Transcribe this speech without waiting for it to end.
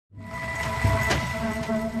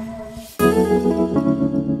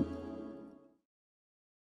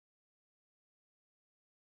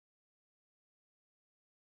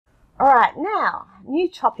All right, now, new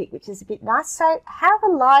topic, which is a bit nice. So how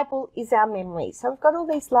reliable is our memory? So we've got all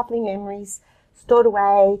these lovely memories stored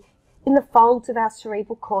away in the folds of our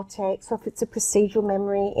cerebral cortex, or if it's a procedural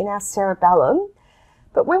memory, in our cerebellum.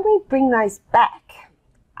 But when we bring those back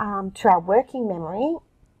to our working memory,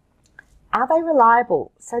 are they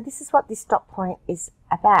reliable? So this is what this dot point is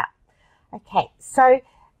about. Okay, so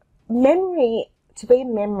memory, to be a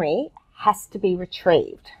memory, has to be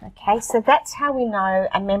retrieved. Okay, so that's how we know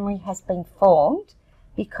a memory has been formed,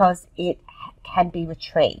 because it can be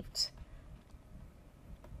retrieved.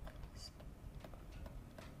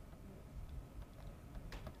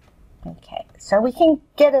 Okay, so we can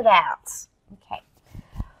get it out. Okay,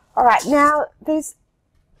 all right, now there's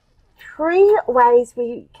 3 ways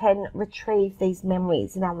we can retrieve these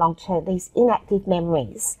memories in our long term, these inactive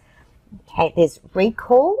memories. Okay, there's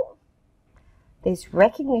recall, there's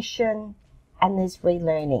recognition, and there's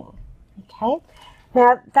relearning. Okay,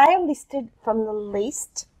 now they are listed from the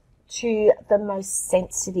least to the most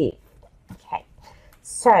sensitive. Okay,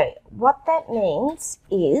 so what that means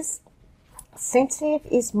is sensitive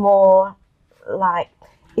is more like,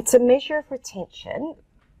 it's a measure of retention.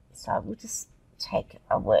 So we'll just take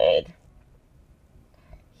a word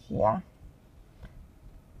here.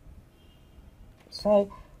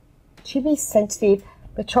 So to be sensitive,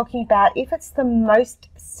 we're talking about if it's the most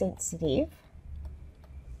sensitive,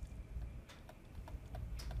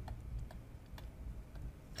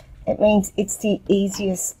 it means it's the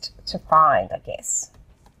easiest to find, I guess.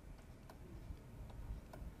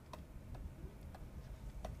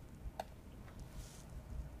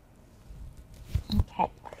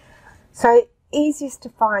 Okay, so easiest to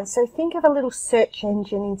find. So think of a little search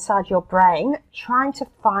engine inside your brain trying to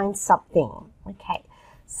find something. Okay,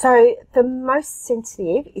 so the most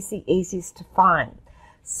sensitive is the easiest to find.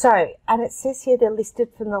 So, and it says here they're listed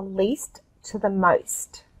from the least to the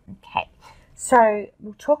most. Okay, so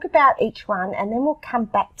we'll talk about each one and then we'll come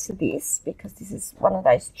back to this, because this is one of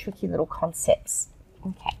those tricky little concepts.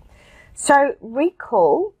 Okay, so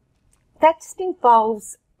recall, that just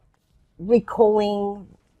involves recalling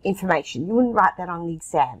information. You wouldn't write that on the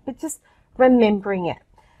exam, but just remembering it.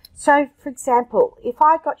 So, for example, if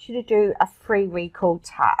I got you to do a free recall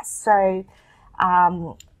task, so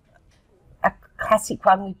a classic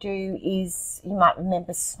one we do is, you might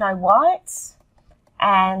remember Snow White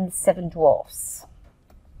and 7 Dwarfs.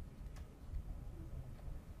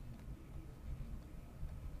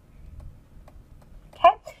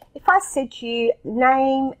 Okay, if I said to you,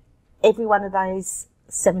 name every one of those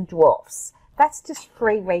 7 Dwarfs, that's just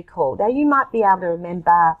free recall. Now you might be able to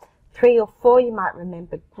remember 3 or 4. You might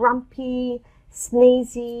remember Grumpy,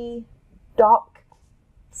 Sneezy, Doc,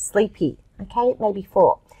 Sleepy. Okay, maybe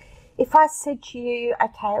 4. If I said to you,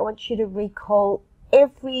 okay, I want you to recall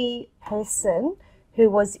every person who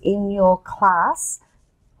was in your class,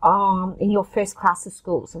 in your first class of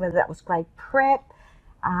school, so whether that was grade prep,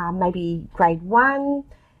 maybe grade 1,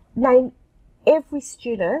 name every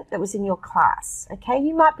student that was in your class. Okay,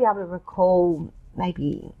 you might be able to recall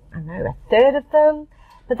maybe, I don't know, 1/3 of them,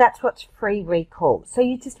 but that's what's free recall. So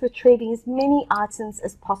you're just retrieving as many items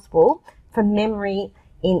as possible from memory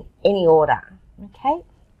in any order. Okay,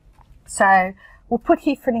 so we'll put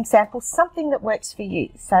here for an example something that works for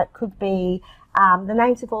you. So it could be the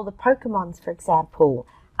names of all the Pokemons, for example,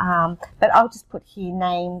 but I'll just put here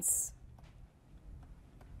names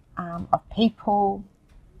of people,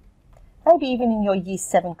 maybe even in your Year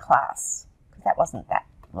 7 class, because that wasn't that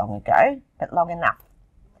long ago, but long enough.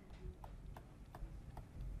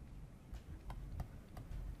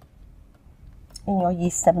 In your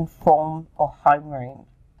Year 7 form or homeroom.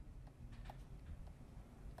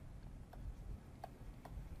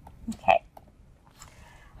 Okay.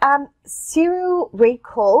 Serial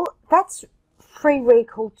recall, that's free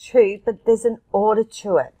recall too, but there's an order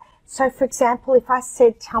to it. So for example, if I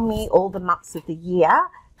said, tell me all the months of the year,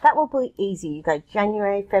 that will be easy. You go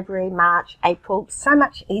January, February, March, April, so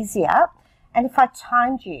much easier. And if I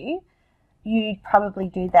timed you, you'd probably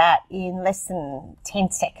do that in less than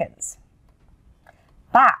 10 seconds.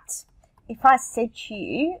 But if I said to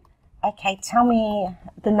you, okay, tell me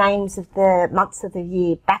the names of the months of the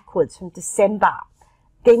year backwards from December,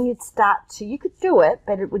 then you'd start to, you could do it,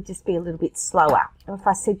 but it would just be a little bit slower. And if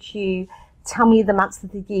I said to you, tell me the months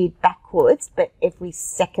of the year backwards, but every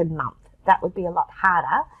second month, that would be a lot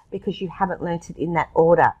harder because you haven't learnt it in that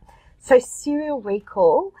order. So serial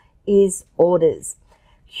recall is orders.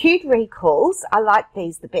 Cued recalls, I like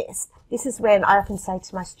these the best. This is when I often say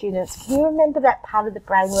to my students, can you remember that part of the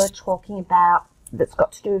brain we were talking about that's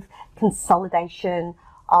got to do with consolidation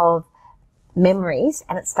of memories,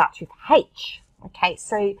 and it starts with H. Okay,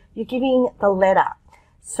 so you're giving the letter.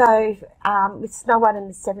 So with Snow White and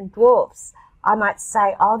the Seven Dwarfs, I might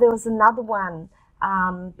say, oh, there was another one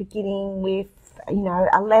beginning with,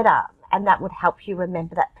 a letter, and that would help you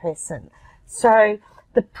remember that person. So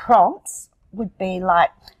the prompts would be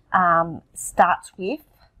like, starts with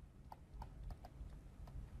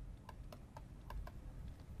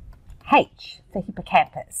H for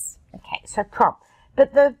hippocampus. Okay, so prompt.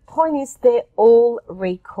 But the point is they're all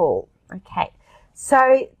recall. Okay,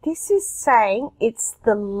 so this is saying it's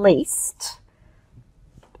the least.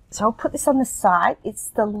 So I'll put this on the side. It's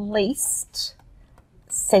the least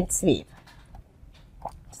sensitive.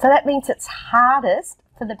 So that means it's hardest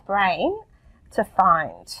for the brain to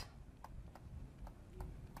find.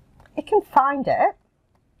 It can find it,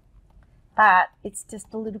 but it's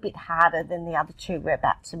just a little bit harder than the other two we're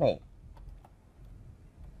about to meet.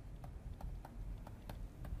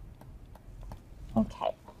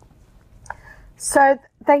 Okay. So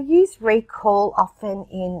they use recall often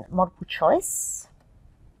in multiple choice.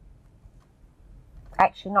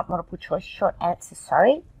 Actually, not multiple choice, short answer,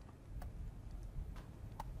 sorry.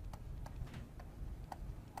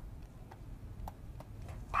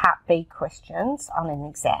 Part B questions on an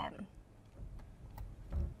exam.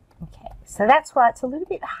 Okay, so that's why it's a little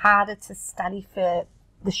bit harder to study for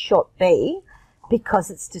the short B,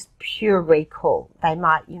 because it's just pure recall. They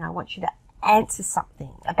might, want you to answer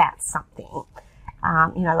something about something,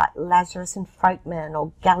 like Lazarus and Folkman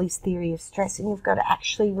or Galley's theory of stress, and you've got to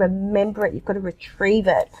actually remember it. You've got to retrieve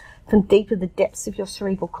it from deep in the depths of your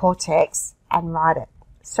cerebral cortex and write it.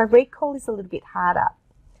 So recall is a little bit harder.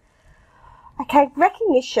 Okay,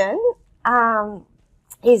 recognition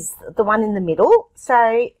is the one in the middle.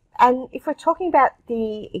 So, and if we're talking about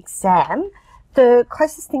the exam, the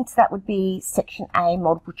closest thing to that would be section A,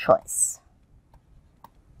 multiple choice.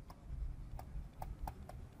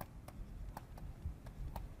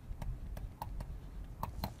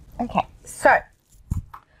 Okay, so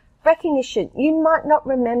recognition. You might not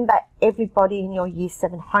remember everybody in your Year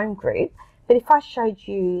 7 home group, but if I showed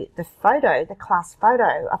you the photo, the class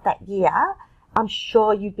photo of that year, I'm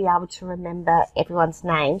sure you'd be able to remember everyone's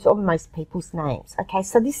names or most people's names. Okay,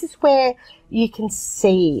 so this is where you can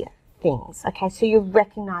see things. Okay, so you're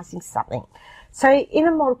recognizing something. So in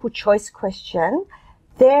a multiple choice question,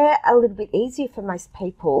 they're a little bit easier for most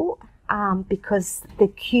people because the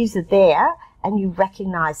cues are there and you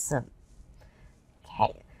recognize them.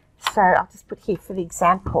 Okay, so I'll just put here for the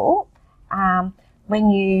example,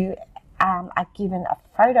 when you are given a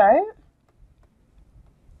photo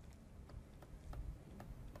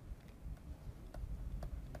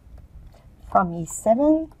from Year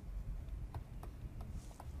 7,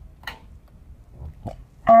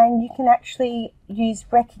 and you can actually use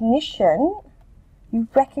recognition. You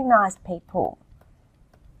recognize people,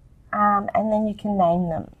 and then you can name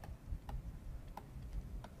them.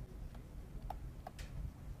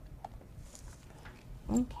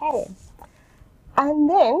 Okay, and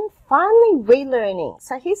then finally relearning.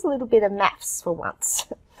 So here's a little bit of maths for once.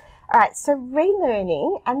 All right, so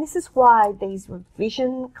relearning, and this is why these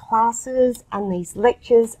revision classes and these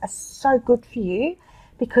lectures are so good for you,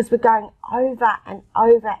 because we're going over and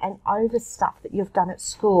over and over stuff that you've done at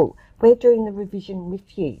school. We're doing the revision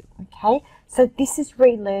with you, okay? So this is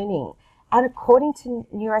relearning, and according to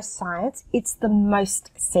neuroscience, it's the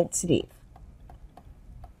most sensitive.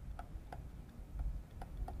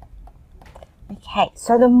 Okay,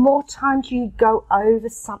 so the more times you go over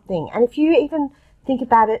something, and if you even think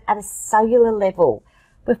about it at a cellular level,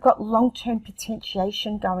 we've got long-term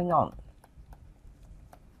potentiation going on.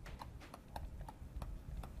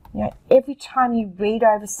 Every time you read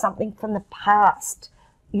over something from the past,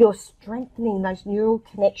 you're strengthening those neural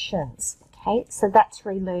connections. Okay, so that's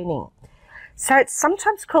relearning. So it's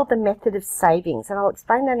sometimes called the method of savings, and I'll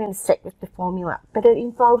explain that in a sec with the formula, but it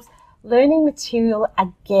involves learning material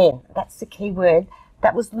again. That's the key word.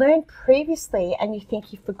 That was learned previously and you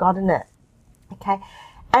think you've forgotten it. Okay,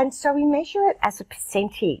 and so we measure it as a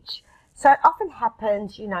percentage. So it often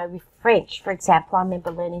happens, with French, for example. I remember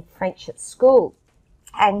learning French at school,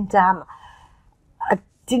 and I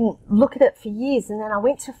didn't look at it for years, and then I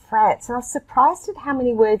went to France, and I was surprised at how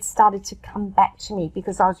many words started to come back to me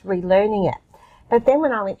because I was relearning it. But then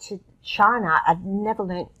when I went to China, I'd never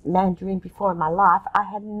learned Mandarin before in my life. I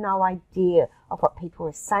had no idea of what people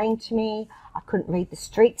were saying to me. I couldn't read the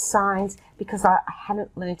street signs because I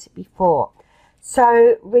hadn't learnt it before.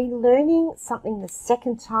 So relearning something the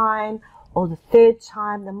second time or the third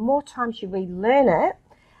time, the more times you relearn it,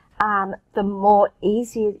 the more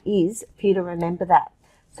easy it is for you to remember that.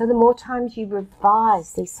 So the more times you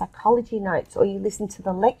revise these psychology notes or you listen to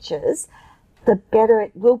the lectures, the better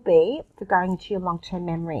it will be for going into your long-term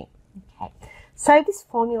memory. Okay. So this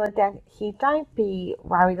formula down here, don't be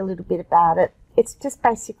worried a little bit about it. It's just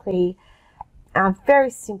basically a very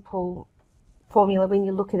simple formula when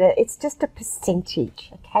you look at it. It's just a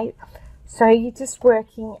percentage, okay? So you're just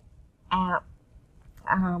working out,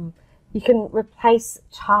 you can replace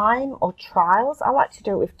time or trials. I like to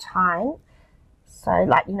do it with time. So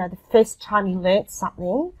like, you know, the first time you learnt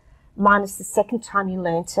something minus the second time you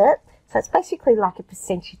learnt it. So it's basically like a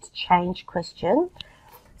percentage change question.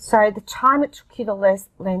 So the time it took you to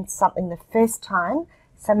learn something the first time,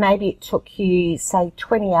 so maybe it took you, say,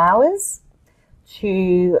 20 hours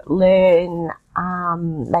to learn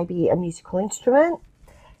maybe a musical instrument,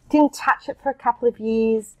 didn't touch it for a couple of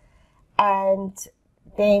years, and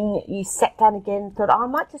then you sat down again and thought, oh, I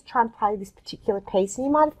might just try and play this particular piece, and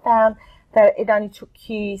you might have found that it only took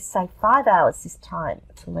you, say, 5 hours this time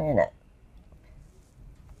to learn it.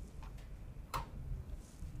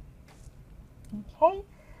 Okay.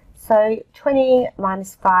 So 20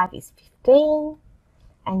 minus 5 is 15,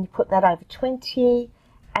 and you put that over 20,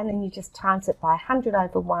 and then you just times it by 100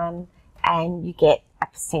 over 1, and you get a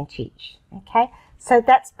percentage, okay? So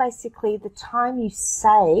that's basically the time you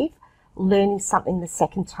save learning something the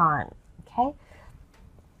second time, okay?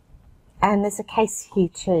 And there's a case here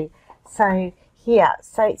too. So here,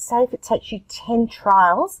 so say if it takes you 10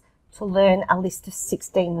 trials to learn a list of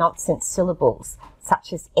 16 nonsense syllables,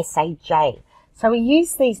 such as SAJ. So we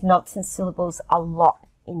use these nonsense syllables a lot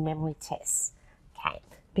in memory tests, okay?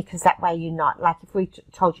 Because that way you're not, like if we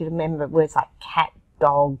told you to remember words like cat,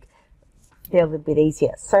 dog, they're a little bit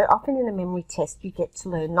easier. So often in a memory test you get to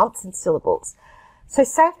learn nonsense syllables. So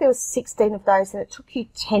say if there was 16 of those and it took you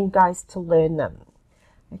 10 goes to learn them,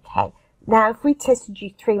 okay? Now if we tested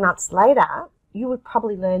you 3 months later, you would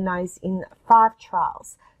probably learn those in 5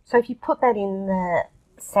 trials. So if you put that in the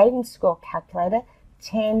saving score calculator,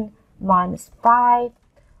 10 minus 5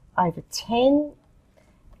 over 10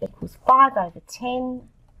 equals 5 over 10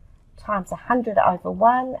 times 100 over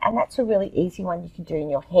 1, and that's a really easy one you can do in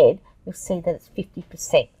your head. You'll see that it's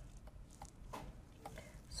 50%.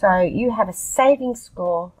 So you have a saving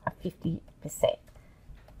score of 50%.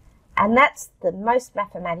 And that's the most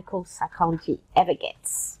mathematical psychology ever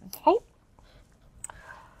gets, okay?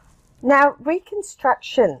 Now,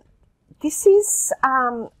 reconstruction. This is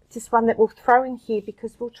just one that we'll throw in here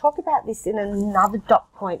because we'll talk about this in another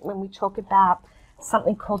dot point when we talk about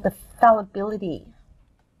something called the fallibility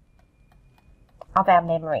of our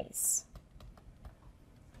memories.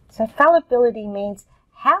 So fallibility means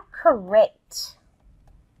how correct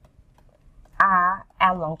are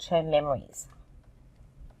our long-term memories.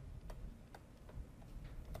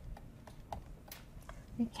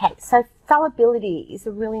 Okay, so fallibility is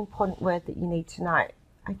a really important word that you need to know.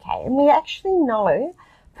 Okay, and we actually know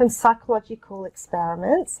from psychological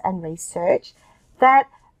experiments and research that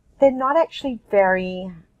they're not actually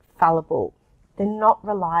very fallible. They're not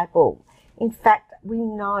reliable. In fact, we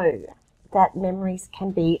know that memories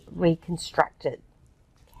can be reconstructed.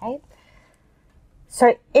 Okay?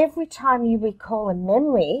 So every time you recall a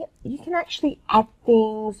memory, you can actually add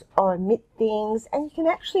things or omit things, and you can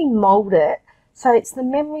actually mold it so it's the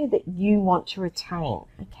memory that you want to retain.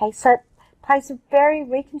 Okay, so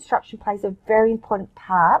reconstruction plays a very important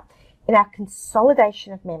part in our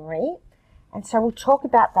consolidation of memory, and so we'll talk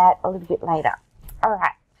about that a little bit later. All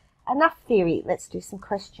right, enough theory, let's do some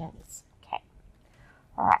questions. Okay,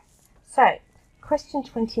 all right, so question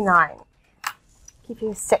 29. Give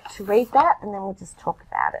you a sec to read that and then we'll just talk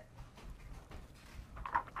about it.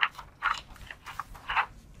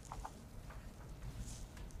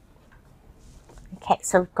 Okay,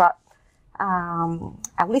 so we've got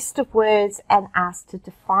a list of words and asked to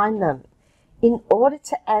define them. In order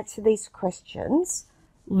to answer these questions,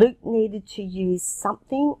 Luke needed to use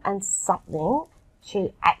something and something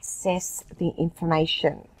to access the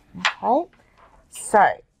information. Okay, so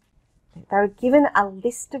they were given a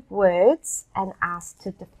list of words and asked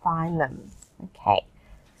to define them. Okay,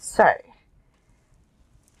 so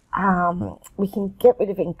we can get rid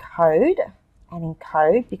of encode and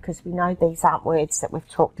encode because we know these aren't words that we've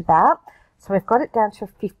talked about. So we've got it down to a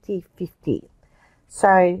 50-50.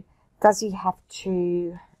 So does he have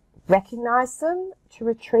to recognize them to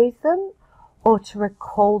retrieve them or to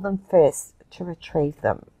recall them first to retrieve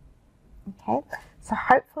them? Okay, so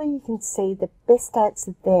hopefully you can see the best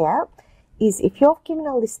answer there is if you're given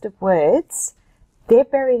a list of words, they're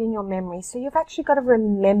buried in your memory, so you've actually got to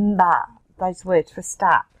remember those words for a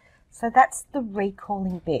start. So that's the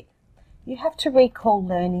recalling bit. You have to recall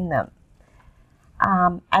learning them.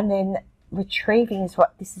 And then retrieving is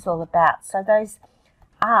what this is all about. So those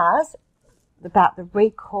R's, about the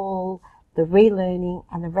recall, the relearning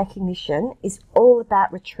and the recognition, is all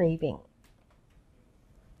about retrieving.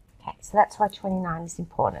 Okay, so that's why 29 is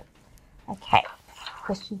important. Okay,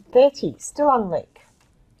 question 30, still on Luke.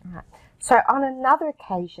 All right. So on another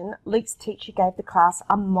occasion, Luke's teacher gave the class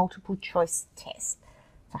a multiple choice test.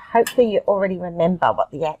 So hopefully you already remember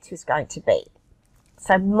what the answer is going to be.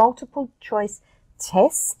 So multiple choice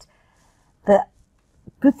test, the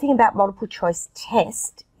good thing about multiple choice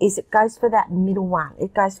test is it goes for that middle one.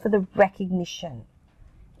 It goes for the recognition.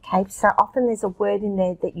 Okay, so often there's a word in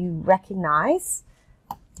there that you recognise,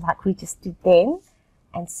 like we just did then,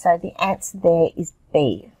 and so the answer there is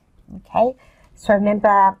B. Okay, so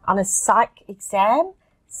remember on a psych exam,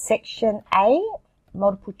 section A,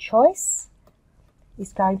 multiple choice,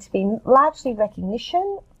 is going to be largely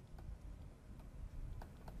recognition,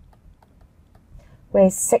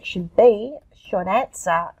 whereas section B, short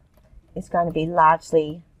answer, is going to be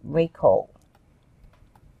largely recall.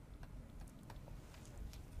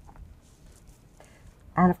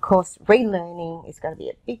 And of course, relearning is going to be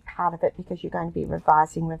a big part of it because you're going to be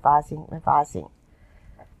revising.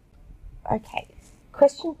 Okay,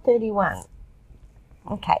 question 31.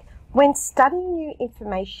 Okay, when studying new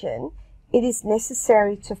information, it is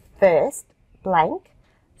necessary to first blank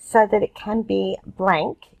so that it can be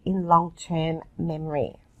blank in long-term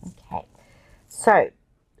memory. Okay, so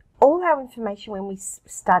all our information when we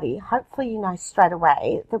study, hopefully you know straight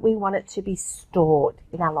away that we want it to be stored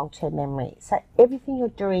in our long-term memory. So everything you're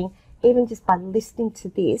doing, even just by listening to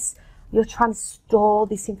this, you're trying to store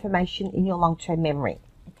this information in your long-term memory.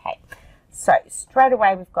 Okay, so straight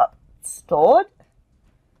away we've got stored.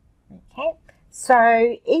 Okay,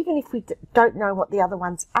 so even if we don't know what the other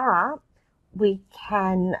ones are, we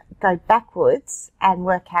can go backwards and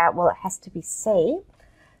work out, well, it has to be C.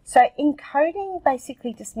 So encoding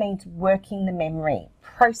basically just means working the memory,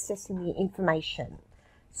 processing the information,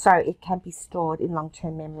 so it can be stored in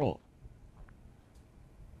long-term memory.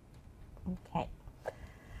 Okay.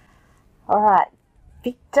 All right.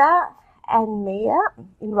 Victor and Mia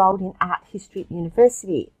enrolled in art history at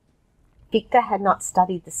university. Victor had not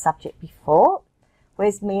studied the subject before,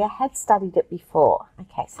 whereas Mia had studied it before.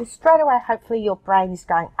 Okay, so straight away, hopefully your brain is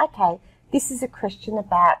going, okay, this is a question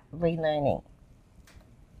about relearning.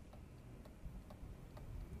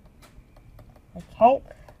 Okay,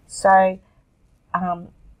 so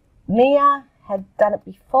Mia had done it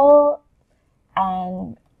before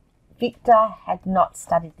and Victor had not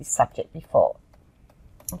studied this subject before.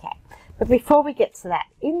 Okay, but before we get to that,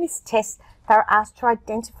 in this test, they were asked to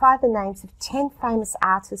identify the names of 10 famous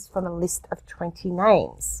artists from a list of 20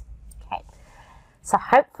 names. Okay, so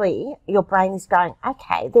hopefully your brain is going,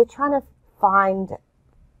 okay, they're trying to find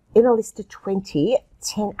in a list of 20,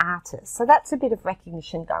 10 artists. So that's a bit of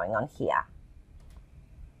recognition going on here.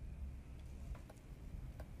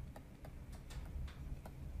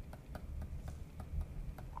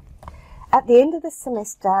 At the end of the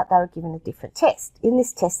semester, they were given a different test. In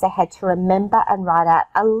this test, they had to remember and write out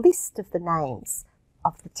a list of the names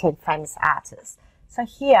of the 10 famous artists. So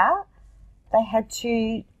here, they had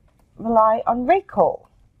to rely on recall.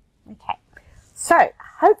 Okay, so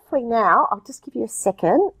hopefully now, I'll just give you a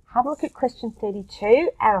second, have a look at question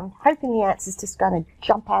 32, and I'm hoping the answer is just going to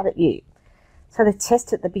jump out at you. So the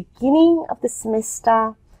test at the beginning of the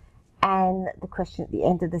semester and the question at the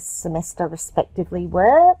end of the semester respectively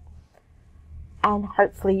were, and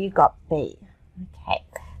hopefully you got B. Okay.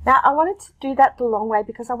 Now I wanted to do that the long way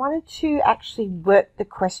because I wanted to actually work the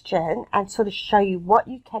question and sort of show you what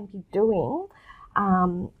you can be doing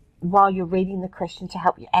while you're reading the question to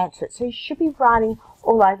help you answer it. So you should be writing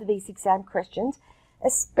all over these exam questions,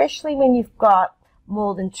 especially when you've got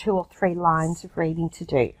more than 2 or 3 lines of reading to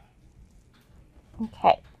do.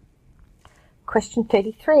 Okay. Question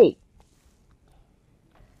 33.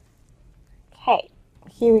 Okay.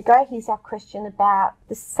 Here we go. Here's our question about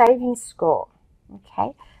the savings score.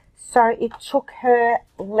 Okay, so it took her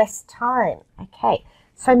less time. Okay,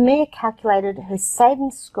 so Mia calculated her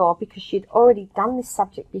savings score because she'd already done this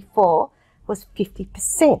subject before was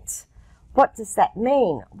 50%. What does that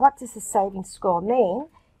mean? What does the savings score mean?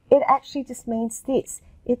 It actually just means this.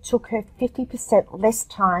 It took her 50% less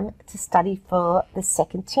time to study for the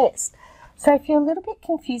second test. So if you're a little bit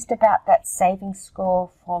confused about that savings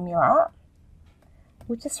score formula,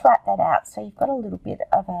 we'll just write that out so you've got a little bit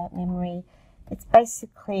of a memory. It's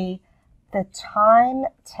basically the time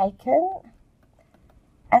taken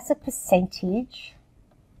as a percentage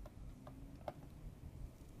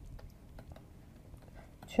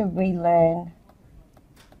to relearn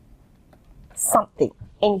something,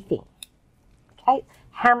 anything. Okay,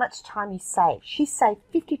 how much time you save. She saved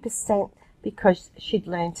 50% because she'd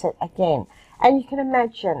learnt it again. And you can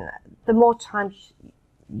imagine the more time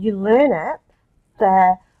you learn it,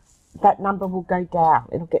 the that number will go down.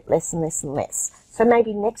 It'll get less and less and less. So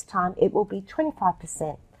maybe next time it will be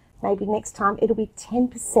 25%. Maybe next time it'll be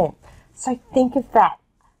 10%. So think of that.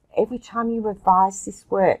 Every time you revise this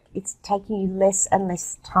work, it's taking you less and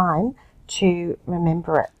less time to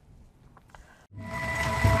remember it.